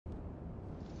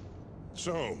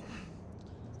So,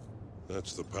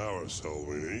 that's the power cell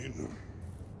we need.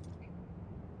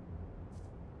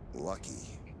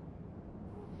 Lucky.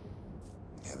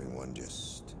 Having one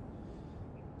just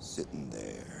sitting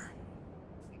there.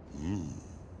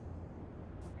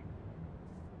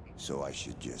 So I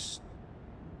should just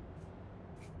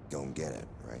go and get it,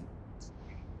 right?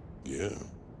 Yeah.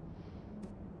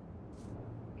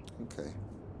 Okay.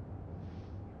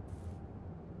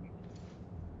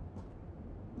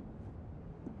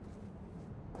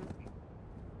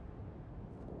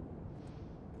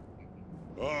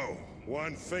 Oh,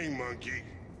 one thing, Monkey.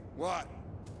 What?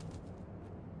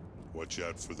 Watch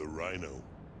out for the Rhyno.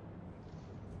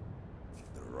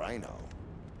 The Rhyno?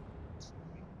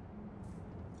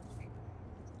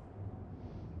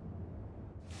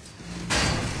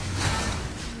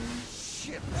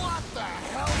 Shit, what the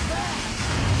hell's that?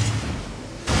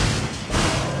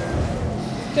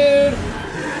 Dude!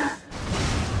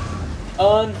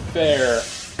 Unfair.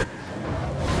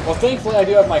 Well, thankfully I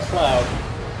do have my cloud.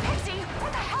 Pixie,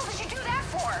 what the hell did you do that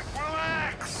for?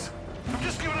 Relax. I'm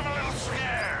just giving him a little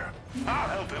scare. I'll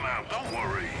help him out, don't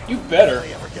worry. You better. If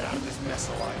I ever get out of this mess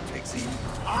alive, Pixie,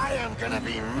 I am gonna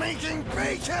be making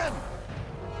bacon!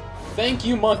 Thank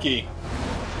you, Monkey.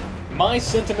 My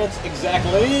sentiments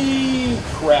exactly.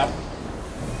 Crap.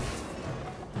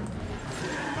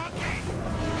 Monkey,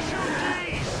 shoot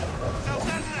these. They'll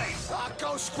detonate.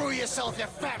 Go screw yourself, you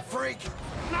fat freak!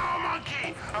 No,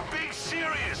 Monkey, I'm being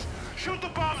serious. Shoot the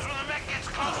bombs when the mech gets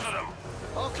close to them.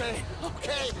 Okay,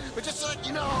 but just so that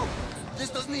you know, this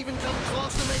doesn't even come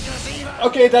close to making us even.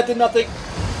 Okay, that did nothing.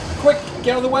 Quick,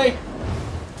 get out of the way.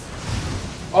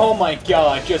 Oh my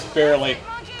god, just barely.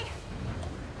 Monkey?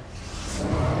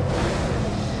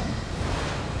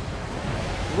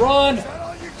 Run!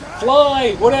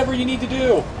 Fly! Whatever you need to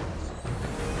do.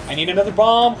 I need another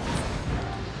bomb.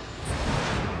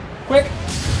 Quick!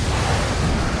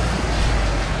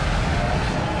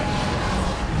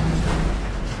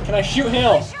 Can I shoot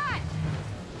him?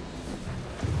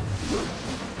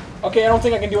 Okay, I don't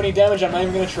think I can do any damage. I'm not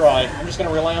even going to try. I'm just going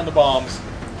to rely on the bombs.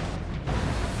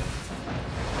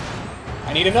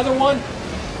 I need another one.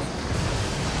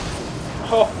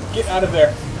 Oh, get out of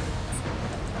there.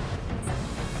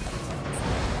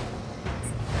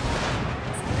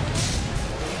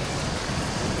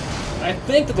 I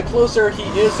think that the closer he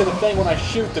is to the thing when I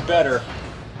shoot, the better.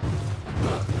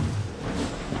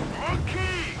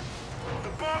 Monkey! The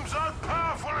bombs aren't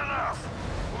powerful enough.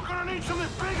 We're gonna need something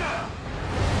bigger.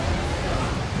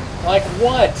 Like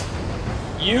what?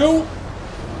 You?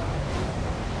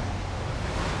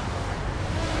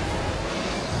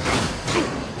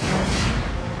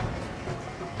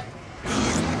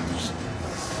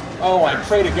 Oh, I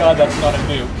pray to God that's not a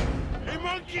nuke. Hey,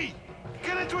 Monkey!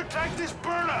 Get in to attack this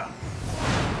burner!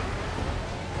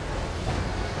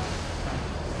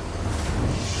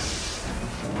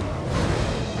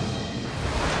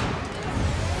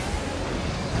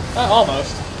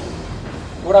 Almost.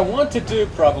 What I want to do,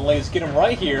 probably, is get him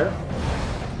right here.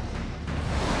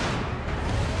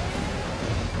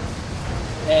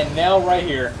 And now right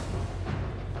here.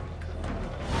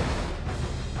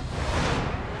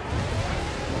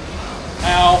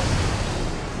 Ow.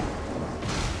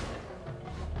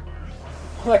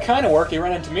 Well, that kind of worked. He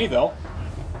ran into me, though.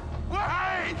 Well,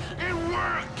 hey! It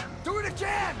worked! Do it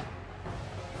again!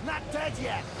 I'm not dead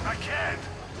yet. I can't.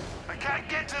 I can't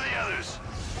get to the others.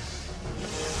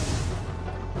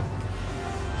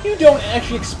 You don't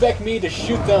actually expect me to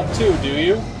shoot them too, do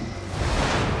you?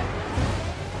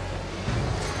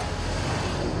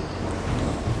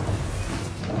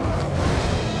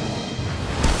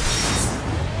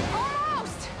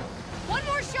 Almost! One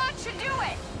more shot should do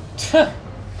it!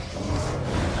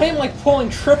 I am like pulling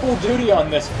triple duty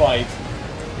on this fight.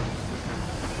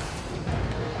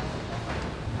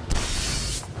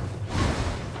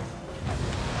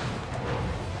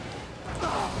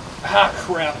 Ah,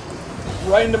 crap.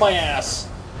 Right into my ass.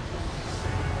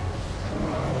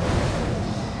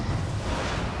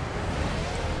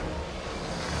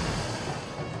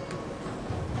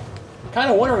 Kind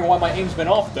of wondering why my aim's been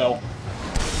off, though.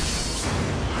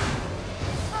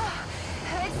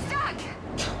 It's stuck!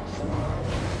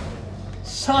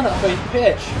 Son of a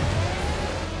bitch.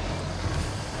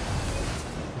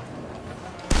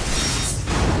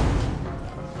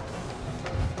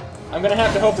 I'm gonna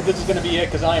have to hope that this is gonna be it,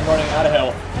 because I am running out of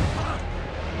health.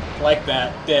 Like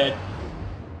that. Dead.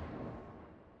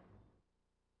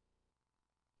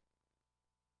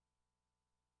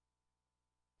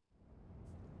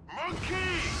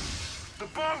 Monkey! The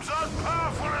bombs aren't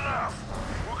powerful enough.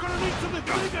 We're gonna need something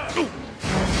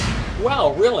bigger.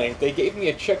 Wow, really? They gave me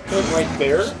a checkpoint right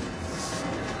there?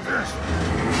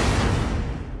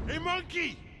 Hey,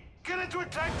 monkey! Get in to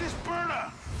attack this burner!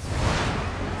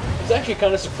 It's actually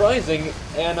kind of surprising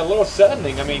and a little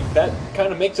saddening. I mean, that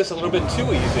kind of makes this a little bit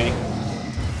too easy.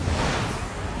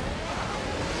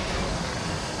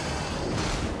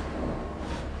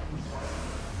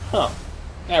 Huh.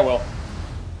 Yeah, well.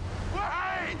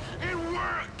 Hey! It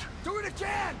worked! Do it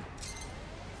again!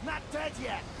 Not dead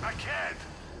yet. I can't.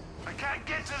 I can't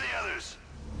get to the others.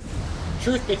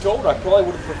 Truth be told, I probably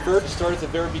would have preferred to start at the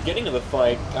very beginning of the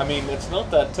fight. I mean, it's not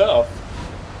that tough.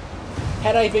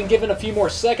 Had I been given a few more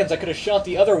seconds, I could have shot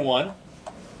the other one.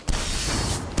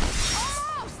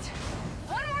 Almost!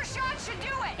 One more shot should do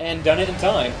it! And done it in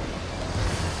time.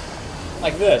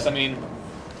 Like this, I mean...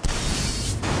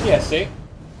 Yeah, see?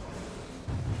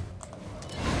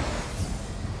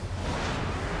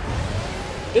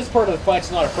 This part of the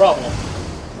fight's not a problem.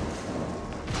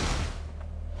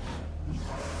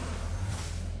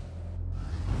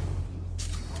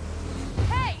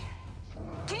 Hey!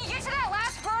 Can you get to that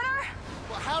last burner?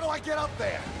 Well, how do I get up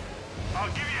there? I'll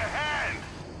give you a hand.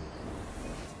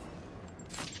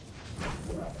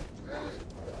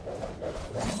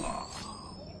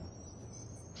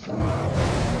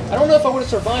 I don't know if I would have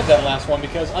survived that last one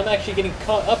because I'm actually getting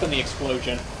caught up in the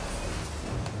explosion.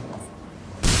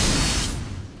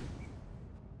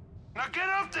 Now get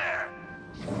up there!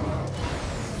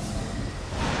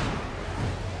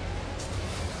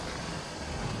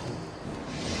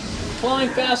 Climb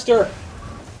faster!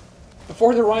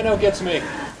 Before the Rhyno gets me.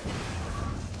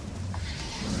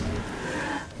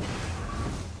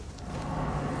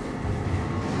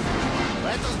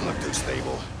 That doesn't look too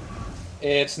stable.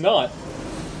 It's not.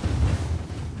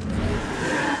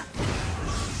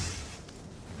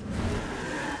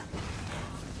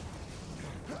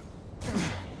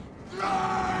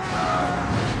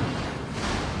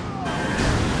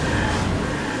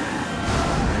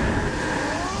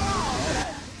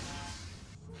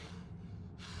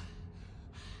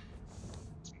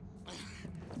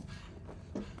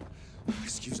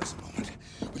 Excuse us a moment.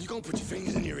 Will you go and put your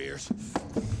fingers in your ears?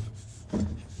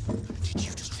 Did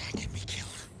you just try and get me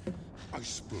killed? I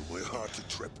spill my heart to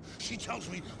Trip. She tells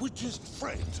me we're just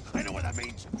friends. I know what that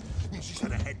means. It means she's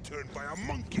had her head turned by a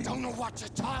monkey. Don't know what you're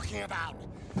talking about.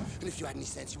 And if you had any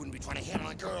sense, you wouldn't be trying to hit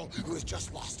on a girl who has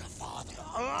just lost her father.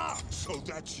 Ah, so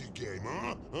that's your game,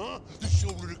 huh? Huh? The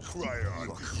shoulder to cry on.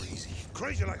 You're crazy.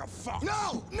 Crazy like a fox.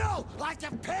 No! No! Like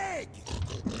a pig!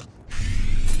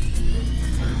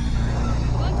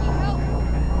 Monkey, help!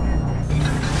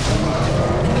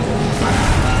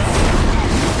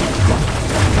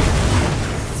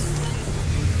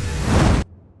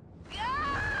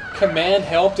 Command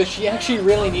help? Does she actually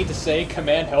really need to say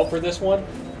command help for this one?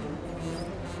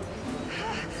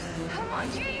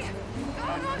 Monkey!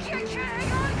 Oh, monkey, I can't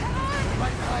hang on, come on!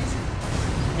 Right,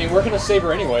 I mean, we're gonna save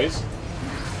her anyways.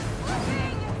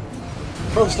 Slipping!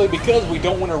 Mostly because we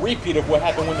don't want a repeat of what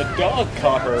happened when the dog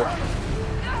caught her.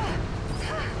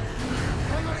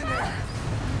 hang on in there.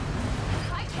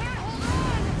 I can't hold on!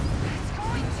 It's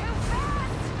going too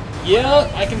fast!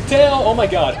 Yeah, I can tell! Oh my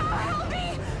god. Oh, help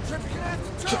me! Trip, you're gonna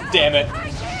have to turn. Damn it. I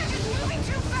can't! It's moving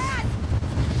too fast!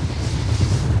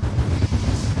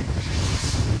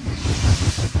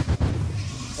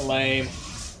 Lame.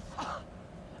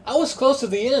 I was close to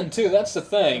the end, too, that's the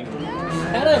thing.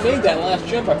 Had I made that last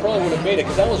jump, I probably would have made it,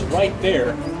 because I was right there.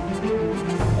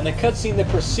 And the cutscene that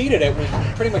preceded it was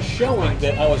pretty much showing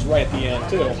that I was right at the end,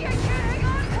 too. I can't hang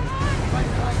on, come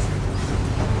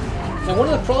on! Now, one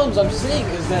of the problems I'm seeing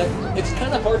is that it's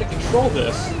kind of hard to control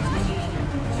this.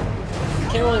 You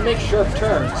can't really make sharp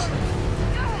turns.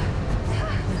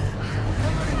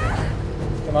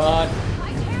 Come on. I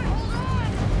can't hold on!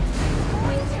 It's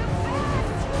going too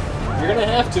fast! You're gonna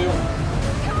have to.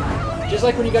 Just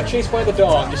like when you got chased by the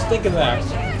dog, just think of that.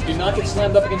 Do not get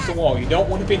slammed up against the wall. You don't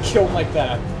want to be killed like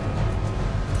that.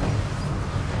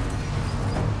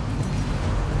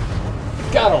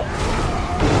 Got him!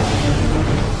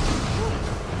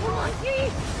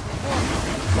 Monkey!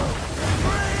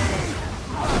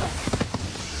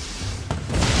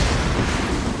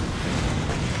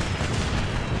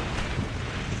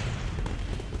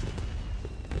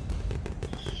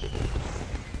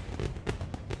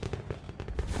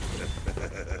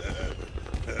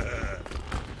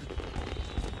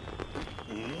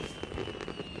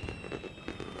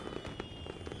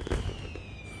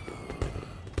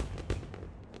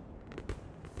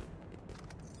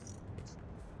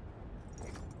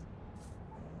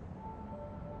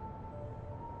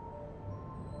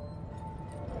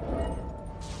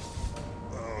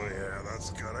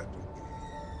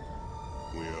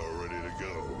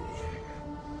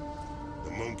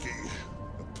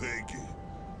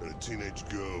 teenage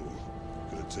girl.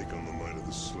 Gonna take on the might of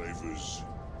the slavers.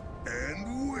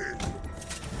 And win!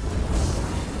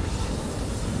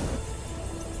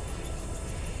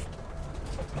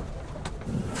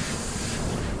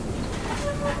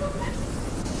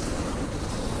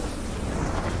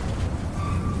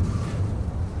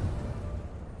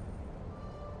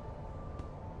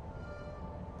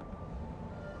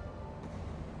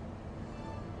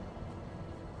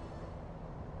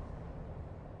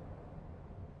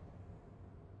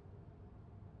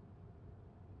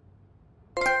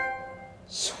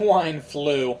 Swine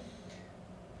flu.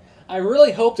 I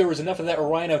really hope there was enough of that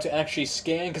Rhyno to actually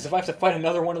scan, because if I have to fight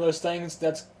another one of those things,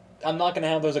 I'm not going to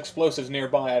have those explosives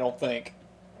nearby, I don't think.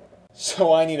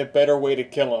 So I need a better way to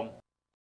kill him.